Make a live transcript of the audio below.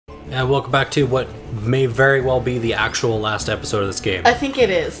And welcome back to what may very well be the actual last episode of this game. I think it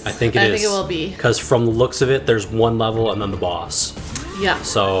is. I think it will be. Because from the looks of it, there's one level and then the boss. Yeah.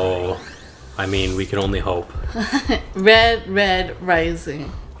 So, I mean, we can only hope. Red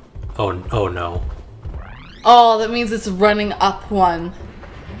Rising. Oh no. Oh, that means it's running up one.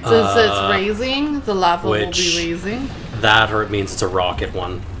 Since it's raising, the lava will be raising. That, or it means it's a rocket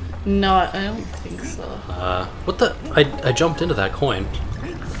one. No, I don't think so. What the? I jumped into that coin.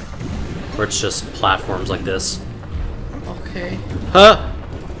 Where it's just platforms like this. Okay. Huh?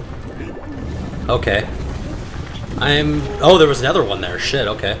 Okay. Oh, there was another one there. Shit,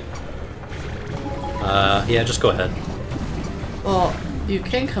 okay. Yeah, just go ahead. Well, you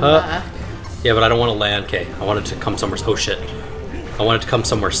can come back. Yeah, but I don't want to land. Okay, I wanted to come somewhere. Oh shit. I wanted to come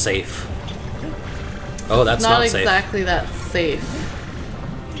somewhere safe. Oh, that's not safe. Not exactly that safe.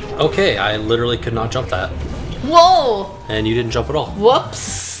 Okay, I literally could not jump that. Whoa! And you didn't jump at all.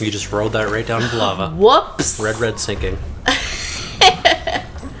 Whoops! You just rode that right down to the lava. Whoops! Red sinking.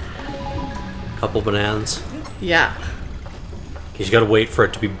 Couple bananas. Yeah. You just gotta wait for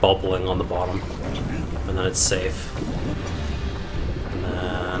it to be bubbling on the bottom. And then it's safe.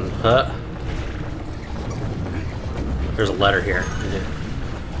 And then... There's a letter here.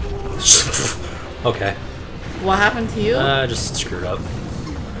 Okay. What happened to you? I just screwed up.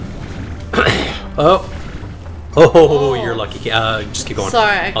 Oh, you're lucky. Just keep going.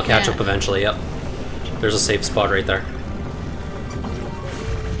 Sorry, I'll catch up eventually, yep. There's a safe spot right there.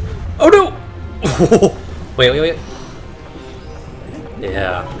 Oh no! Wait.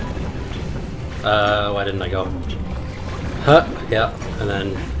 Yeah. Why didn't I go? Huh, yeah, and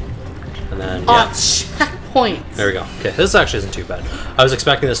then, yeah. Oh, checkpoint! There we go. Okay, this actually isn't too bad. I was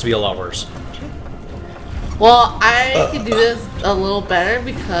expecting this to be a lot worse. Well, I could do this a little better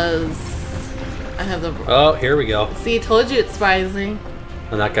because I have the... Oh, here we go. See, I told you it's rising.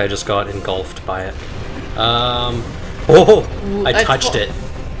 And that guy just got engulfed by it. Oh! Ooh, I touched it.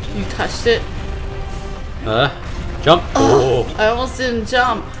 You touched it? Jump! Oh! I almost didn't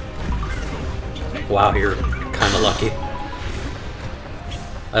jump. Wow, you're kind of lucky.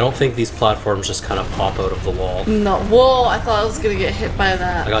 I don't think these platforms just kind of pop out of the wall. No. Whoa, I thought I was going to get hit by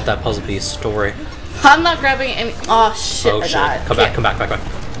that. I got that puzzle piece. Don't worry. I'm not grabbing any... Oh, shit. Oh, I shit. died. Come back.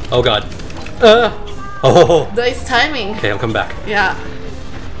 Oh, God. Oh! Nice timing. Okay, I'm coming back. Yeah.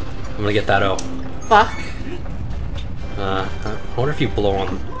 I'm gonna get that O. Fuck. I wonder if you blow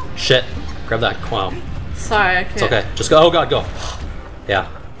on... Shit. Grab that. Wow. Sorry, I can't. It's okay. Just go. Oh, God, go. Yeah.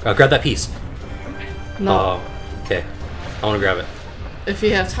 Grab that piece. No. Oh, okay. I want to grab it. If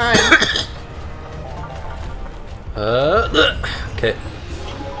you have time. Okay.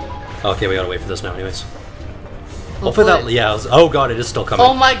 Okay, we gotta wait for this now anyways. Hopefully that... Yeah, oh God, it is still coming.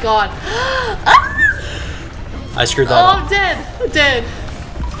 Oh my God. I screwed that up. I'm dead. I'm dead.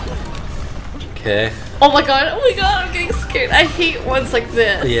 Okay. Oh my God, I'm getting scared. I hate ones like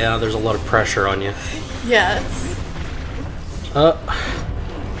this. Yeah, there's a lot of pressure on you. Yes. Fuck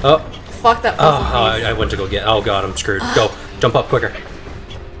that puzzle piece. I went to go get... Oh God, I'm screwed. Go. Jump up quicker.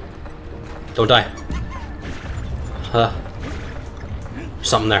 Don't die. There's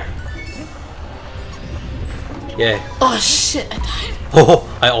something there. Yay. Oh shit, I died. Oh,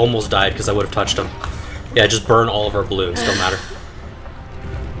 I almost died because I would have touched him. Yeah, just burn all of our balloons. Don't matter.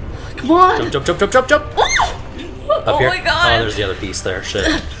 Come on. Jump. Up Oh here. my God. Oh, there's the other piece there. Shit.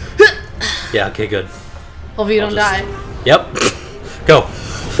 Yeah, okay, good. Hope you don't die. Yep. Go.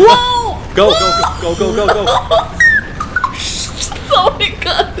 Whoa! Go. Oh my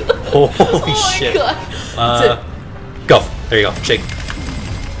God. Holy shit. Oh my God. Go. There you go. Shake.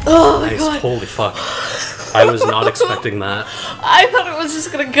 Oh my Nice. God. Holy fuck. I was not expecting that. I thought it was just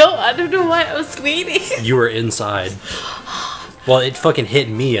gonna go. I don't know why I was waiting. You were inside. Well, it fucking hit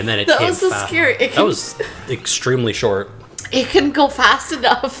me and then it came That was so fast. scary. That was extremely short. It couldn't go fast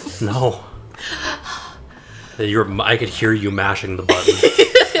enough. No. I could hear you mashing the button.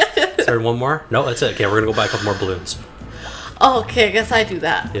 Is there one more? No, that's it. Okay, we're gonna go buy a couple more balloons. Oh, okay, I guess I do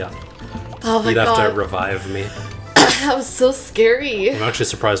that. Yeah. Oh my God. You'd have to revive me. That was so scary. I'm actually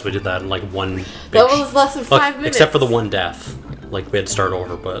surprised we did that in like one big... That was less than 5 minutes. Except for the one death. Like, we had to start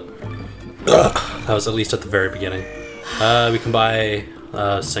over, but... that was at least at the very beginning. We can buy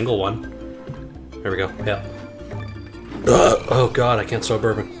a single one. There we go, yeah. Oh God, I can't stop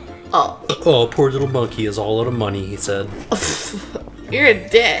burping. Oh, poor little monkey is all out of money, he said. You're a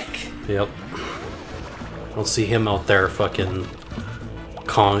dick. Yep. I'll see him out there fucking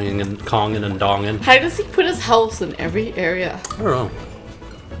conging and donging. How does he put his house in every area? I don't know.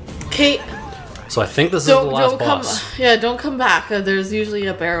 Kate. So I think this is the last boss. Yeah, don't come back. There's usually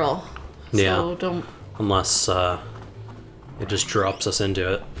a barrel. Yeah. So don't. Unless it just drops us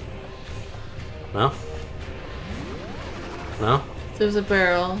into it. No? No? There's a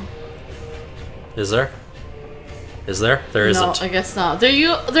barrel. Is there? Is there? There isn't. No, I guess not.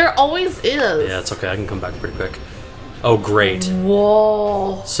 There always is. Yeah, it's okay. I can come back pretty quick. Oh, great.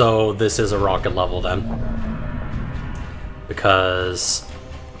 Whoa. So this is a rocket level then. Because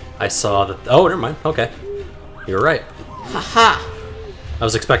I saw that... Oh, never mind. Okay. You're right. Haha. I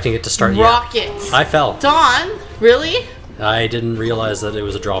was expecting it to start... Rockets. Yeah. I fell. Dawn? Really? I didn't realize that it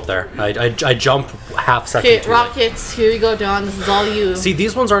was a drop there. I jumped half second. Okay, rockets. Here we go, Dawn. This is all you. See,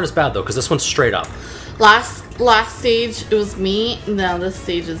 these ones aren't as bad though, because this one's straight up. Last stage, it was me. Now this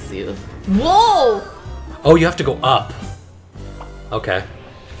stage is you. Whoa! Oh, you have to go up. Okay.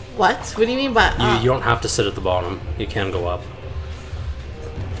 What? What do you mean by up? You don't have to sit at the bottom. You can go up.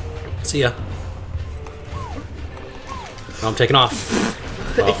 See ya. Oh, I'm taking off.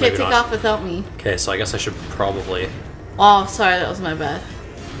 It Oh, can't maybe take not. off without me. Okay, so I guess I should probably... Oh, sorry, that was my bad.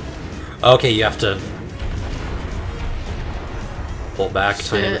 Okay, you have to... pull back.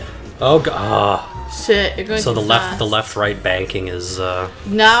 Shit. Oh, God. Shit, you're going So too the fast. left-right banking is, Now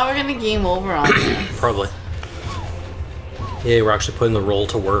we're gonna game over on this. probably... Yeah, we're actually putting the roll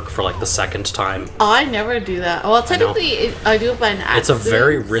to work for like the second time. Oh, I never do that. Well, technically, I do it by an accident. It's a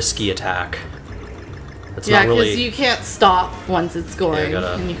very risky attack. It's yeah, not because really... you can't stop once it's going, you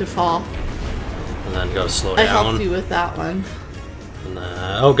gotta- and you could fall. And then gotta slow I down. helped you with that one. And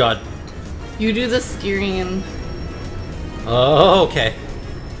then... Oh, God. You do the steering and... Oh, okay.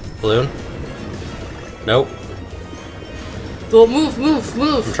 Balloon? Nope. Well, move.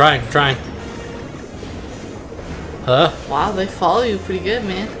 I'm trying. Huh? Wow, they follow you pretty good,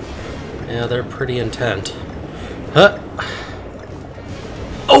 man. Yeah, they're pretty intent. Huh?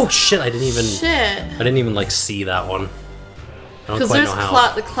 Oh shit! I didn't even like see that one. I don't Because quite there's know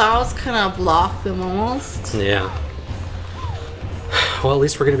how. the clouds kind of block them almost. Yeah. Well, at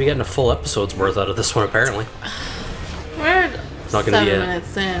least we're gonna be getting a full episode's worth out of this one, apparently. We're not gonna 7 be a-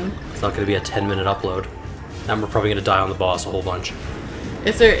 minutes in. It's not gonna be a 10-minute upload. And we're probably gonna die on the boss a whole bunch.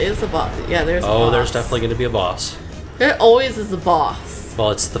 If there is a boss, yeah, there's. A Oh, boss. there's definitely gonna be a boss. There always is a boss. Well,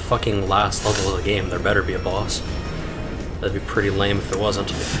 it's the fucking last level of the game. There better be a boss. That'd be pretty lame if there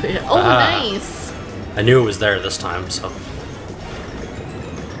wasn't. Yeah. Oh, nice. I knew it was there this time, so.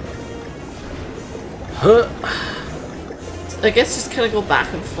 Huh. I guess just kind of go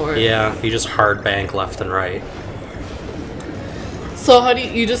back and forth. Yeah, you just hard bank left and right. So how do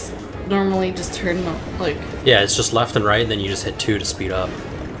you just normally just turn like? Yeah, it's just left and right, and then you just hit 2 to speed up.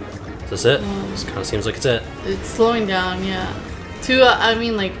 Is this it? This kind of seems like it's it. It's slowing down, yeah. I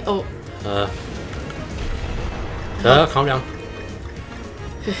mean like, oh. Calm down.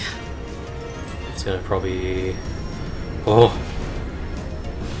 It's gonna probably... Oh.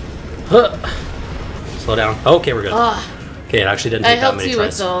 Huh. Slow down. Okay, we're good. Okay, it actually didn't I take that helped many you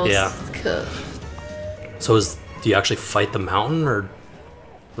tries. with those. Yeah. So do you actually fight the mountain, or...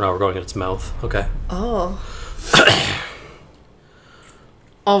 No, we're going in its mouth. Okay. Oh.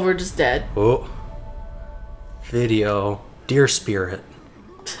 Oh, we're just dead. Oh. Video. Dear Spirit.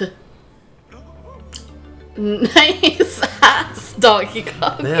 Nice ass Donkey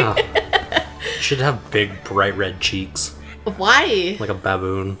Kong. Yeah. Should have big, bright red cheeks. Why? Like a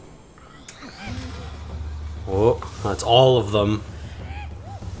baboon. Oh, that's all of them.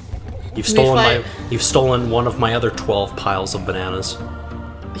 You've stolen one of my other 12 piles of bananas.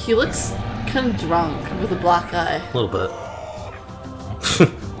 He looks kind of drunk with a black eye. A little bit.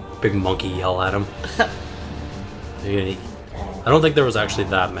 Big monkey yell at him. I don't think there was actually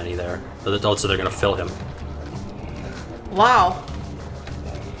that many there. So they're gonna fill him. Wow.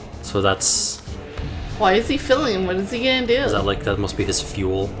 So that's... Why is he filling him? What is he gonna do? Is that like, that must be his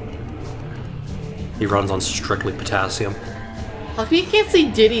fuel? He runs on strictly potassium. How come you can't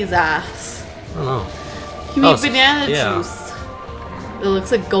see Diddy's ass? I don't know. He made Oh, banana yeah. juice. It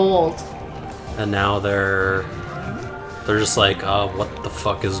looks like gold. And now they're just like, what the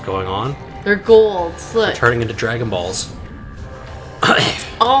fuck is going on? They're gold. Look. They're turning into Dragon Balls.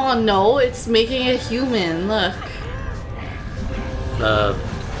 Oh no, it's making a human. Look.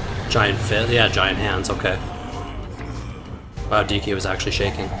 Giant fist. Yeah, giant hands. Okay. Wow, DK was actually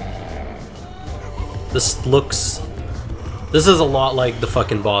shaking. This is a lot like the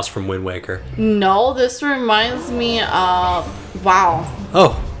fucking boss from Wind Waker. No, this reminds me of... Wow.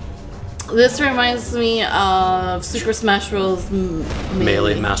 Oh. This reminds me of Super Smash Bros.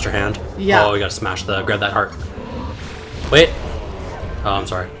 Melee Master Hand. Yeah. Oh, we gotta smash grab that heart. Wait. Oh, I'm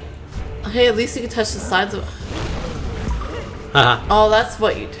sorry. Hey, at least you can touch the sides of... Haha. Oh, that's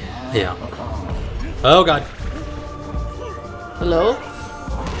what you do. Yeah. Oh god. Hello?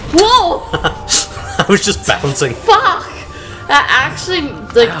 Whoa! I was just bouncing. Fuck! That actually,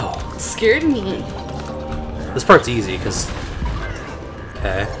 like, Ow. scared me. This part's easy, because...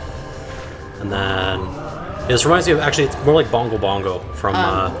 Okay. And then... Yeah, this reminds me of... Actually, it's more like Bongo Bongo from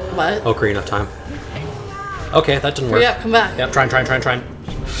what? Ocarina of Time. Okay, that didn't work. Hurry up, come back. Yep, trying.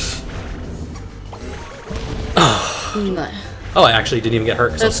 No. Oh, I actually didn't even get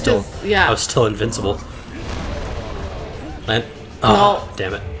hurt, because That's I yeah. was still invincible. And... Oh, No.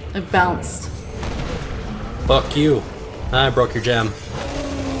 damn it. It bounced. Fuck you. I broke your gem.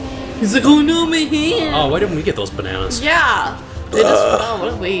 He's like, oh no, my hand. Oh, why didn't we get those bananas? Yeah. They just fell.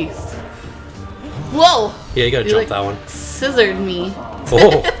 What a waste. Whoa. Yeah, you gotta jump like, that one. Scissored me.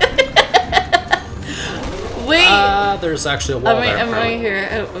 Oh. Wait. There's actually a wall there. I'm right here.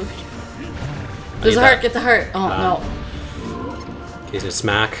 There's need a heart. that. Get the heart. Oh, no. He's gonna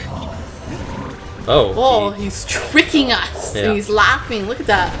smack. Oh. Oh, he's tricking us. Yeah. And he's laughing. Look at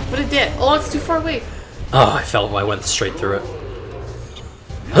that. What it did. Oh, it's too far away. Oh, I felt I went straight through it.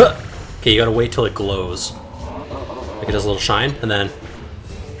 Huh. Okay, you gotta wait till it glows. Like it does a little shine, and then...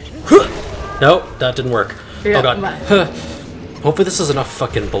 Huh. Nope, that didn't work. Hurry Oh up, god. come back. Huh. Hopefully this is enough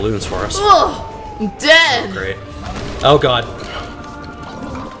fucking balloons for us. Oh, I'm dead. Great. Oh god.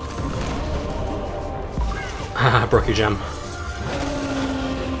 I broke your gem.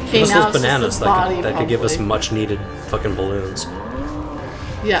 Okay, Give us now those it's just bananas his that body, could give us probably. much needed fucking balloons.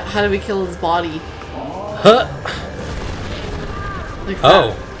 Yeah, how do we kill his body? Huh. Like that.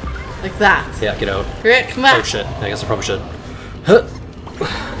 Oh. Like that. Yeah, get out. Rick, come back. Oh shit, I guess I probably should. Huh.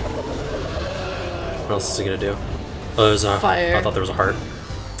 What else is he gonna do? Oh, there's a... Fire. I thought there was a heart.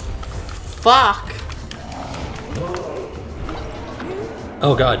 Fuck.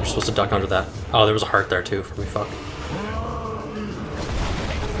 Oh god, you're supposed to duck under that. Oh, there was a heart there too for me, fuck.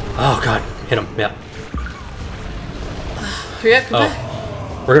 Oh god, hit him, yeah. Hurry up, come back.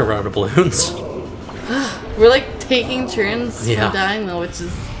 Oh, we're gonna run out of balloons. We're like taking turns Yeah. dying though, which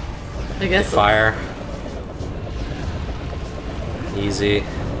is, I guess. Fire. Easy.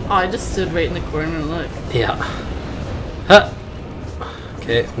 Oh, I just stood right in the corner and look. Yeah. Huh.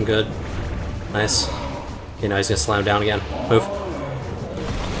 Okay, I'm good. Nice. Okay, now he's gonna slam down again. Move.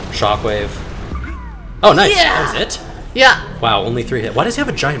 Shockwave. Oh, nice. Yeah. That was it? Yeah. Wow, only 3 hits. Why does he have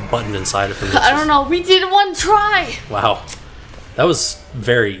a giant button inside of him? I don't know. We did one try. Wow. That was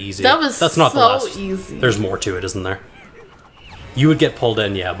very easy. That was That's not the so last. easy. There's more to it, isn't there? You would get pulled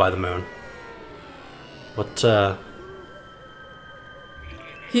in, yeah, by the moon. What, I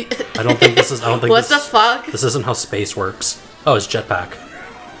don't think this is... I don't think What this, the fuck? This isn't how space works. Oh, it's jetpack.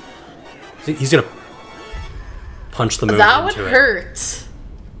 He's gonna punch the moon That would into it. hurt.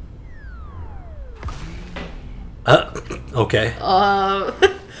 Okay.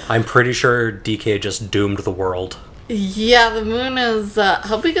 I'm pretty sure DK just doomed the world. Yeah, the moon is.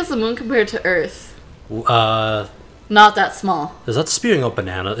 How big is the moon compared to Earth? Is Not that small. that spewing out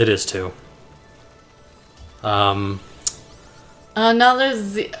banana? It is too. Now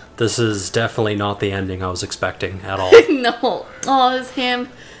there's the. This is definitely not the ending I was expecting at all. No. Oh, his hand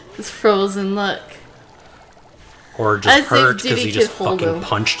is frozen. Look. Or As just if hurt because Diddy he just could hold fucking him.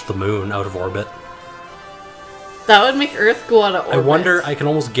 punched the moon out of orbit. That would make Earth go out of orbit. I wonder, I can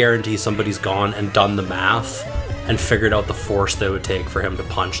almost guarantee somebody's gone and done the math and figured out the force that it would take for him to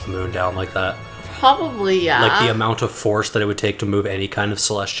punch the moon down like that. Probably, yeah. Like the amount of force that it would take to move any kind of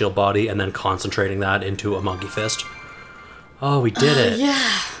celestial body and then concentrating that into a monkey fist. Oh, we did it.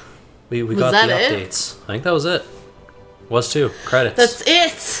 Yeah. We Was got that the it? updates. I think that was it. Was too. Credits. That's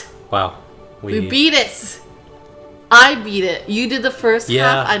it. Wow. We beat it. I beat it. You did the first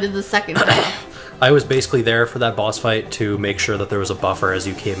Yeah. half. I did the second half. I was basically there for that boss fight to make sure that there was a buffer as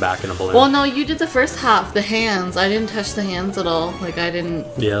you came back in a balloon. Well, no, you did the first half. The hands. I didn't touch the hands at all. Like, I didn't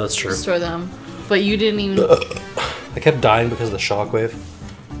Yeah, that's true. destroy them. But you didn't even... I kept dying because of the shockwave.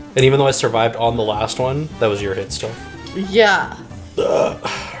 And even though I survived on the last one, that was your hit still. Yeah.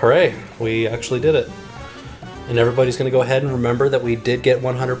 Hooray, we actually did it. And everybody's going to go ahead and remember that we did get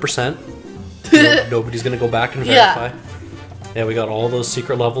 100%. Nobody's going to go back and verify. Yeah. Yeah, we got all those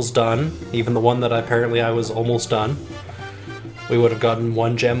secret levels done. Even the one that apparently I was almost done. We would have gotten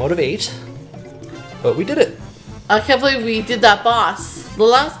 1 gem out of 8. But we did it. I can't believe we did that boss. The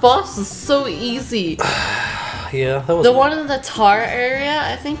last boss was so easy. Yeah, that was... The one in the tar area,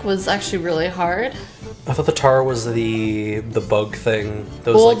 I think, was actually really hard. I thought the tar was the bug thing.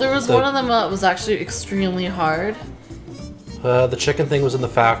 That was Well, like there was one of them that was actually extremely hard. The chicken thing was in the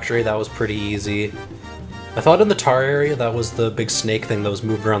factory. That was pretty easy. I thought in the tar area that was the big snake thing that was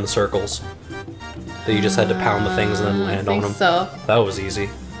moving around the circles. That you just had to pound the things and then land I on think them. so. That was easy.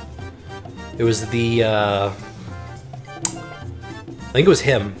 It was I think it was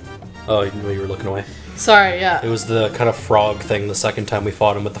him. Oh, you were looking away. Sorry, yeah. It was the kind of frog thing the second time we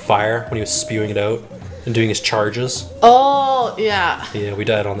fought him with the fire when he was spewing it out and doing his charges. Oh, yeah. Yeah, we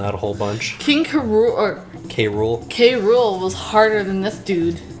died on that a whole bunch. King K. Rool or K-Rool. K. Rool was harder than this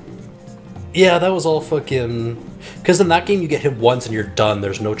dude. Yeah, that was all fucking... Because in that game you get hit once and you're done.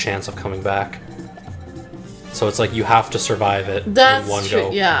 There's no chance of coming back. So it's like you have to survive it in one true.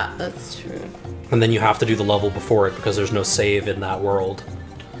 go. Yeah, that's true. And then you have to do the level before it because there's no save in that world.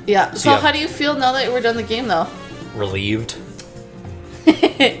 Yeah. So yeah. how do you feel now that we're done the game, though? Relieved.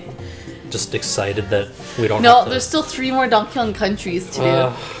 Just excited that we don't No, have to... there's still 3 more Donkey Kong countries to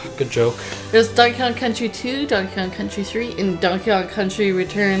do. Good joke. There's Donkey Kong Country 2, Donkey Kong Country 3, and Donkey Kong Country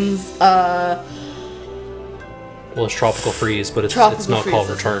Returns, Well, it's Tropical Freeze, but it's not Tropical called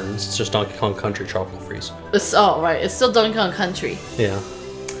Freeze. Returns. It's just Donkey Kong Country Tropical Freeze. right, it's still Donkey Kong Country. Yeah.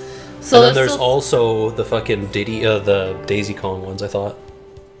 So And then there's still, also the fucking the Daisy Kong ones, I thought.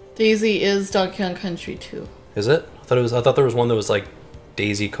 Daisy is Donkey Kong Country 2. Is it? I thought there was one that was like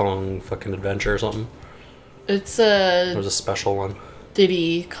Daisy Kong fucking Adventure or something. It's There a was a special one.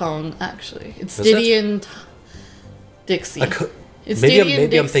 Diddy Kong, actually. It's Is Diddy it? and Dixie. Maybe It's Diddy and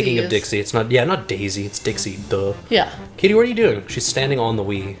maybe I'm Dixie thinking of is- Dixie. It's not Daisy, it's Dixie, duh. Yeah. Katie, what are you doing? She's standing on the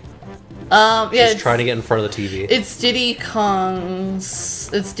Wii. Yeah, She's it's, trying to get in front of the TV. it's Diddy Kong's...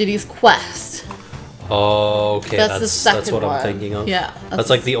 It's Diddy's Quest. Oh, okay, That's the that's second what one. I'm thinking of. Yeah. That's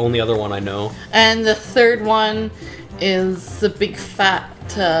like the only other one I know. And the third one is the big fat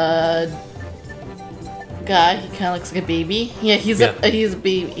guy. He kind of looks like a baby. Yeah, he's Yeah. a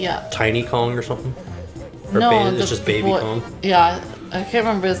baby. Yeah. Tiny Kong or something? Or No, it's just Baby boy- Kong? Yeah, I can't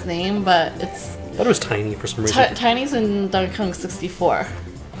remember his name, but it's I thought it was Tiny for some reason. Tiny's in Donkey Kong 64.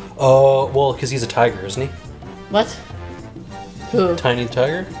 Oh, well, because he's a tiger, isn't he? What? Who? Tiny the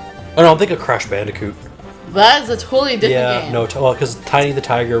Tiger? Oh no, I'm thinking of Crash Bandicoot. That is a totally different Yeah, game. no, well, because Tiny the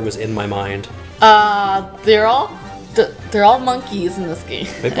Tiger was in my mind. They're all monkeys in this game.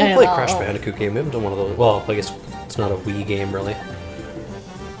 Maybe we'll play a Crash Bandicoot game. We haven't done one of those. Well, I guess it's not a Wii game, really.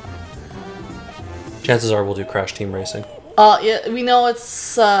 Chances are we'll do Crash Team Racing. Yeah, we know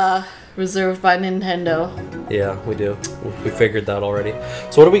it's reserved by Nintendo. Yeah, we do. We figured that already.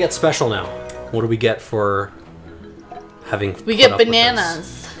 So what do we get special now? What do we get for having We put get up with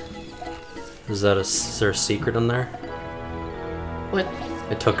bananas. this? Is there a secret in there? What?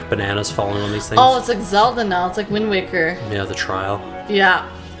 It took bananas falling on these things? Oh, it's like Zelda now. It's like Wind Waker. Yeah, the trial. Yeah.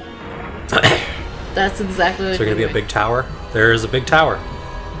 That's exactly what Is there gonna be a big tower? There is a big tower.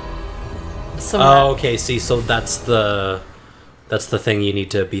 Oh, okay. See, so that's the thing you need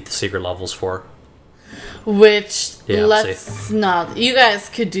to beat the secret levels for. Which, Yeah, let's not. You guys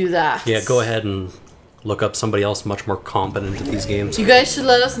could do that. Yeah, go ahead and look up somebody else much more competent at these games. You guys should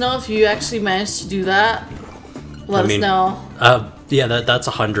let us know if you actually managed to do that. Let us know. Yeah, that's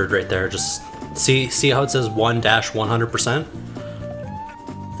 100 right there. Just see how it says 1-100%?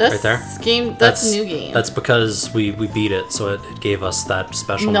 That's right there? That's a new game. That's because we beat it, so it gave us that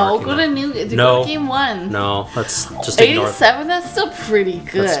special No, marking go there. to new. Go No. to game 1. No, that's just ignore it. 87. That's still pretty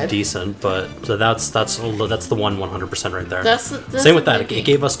good. That's decent, but so that's the 100% right there. That's Same a with that. good It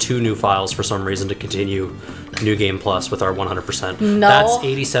gave us 2 new files for some reason to continue New Game Plus with our 100%. No. That's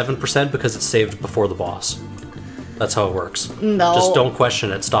 87% because it's saved before the boss. That's how it works. No. Just don't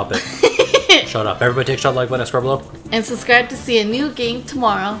question it. Stop it. Shut up. Everybody take a shot, like button, subscribe below. And subscribe to see a new game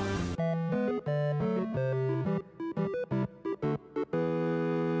tomorrow.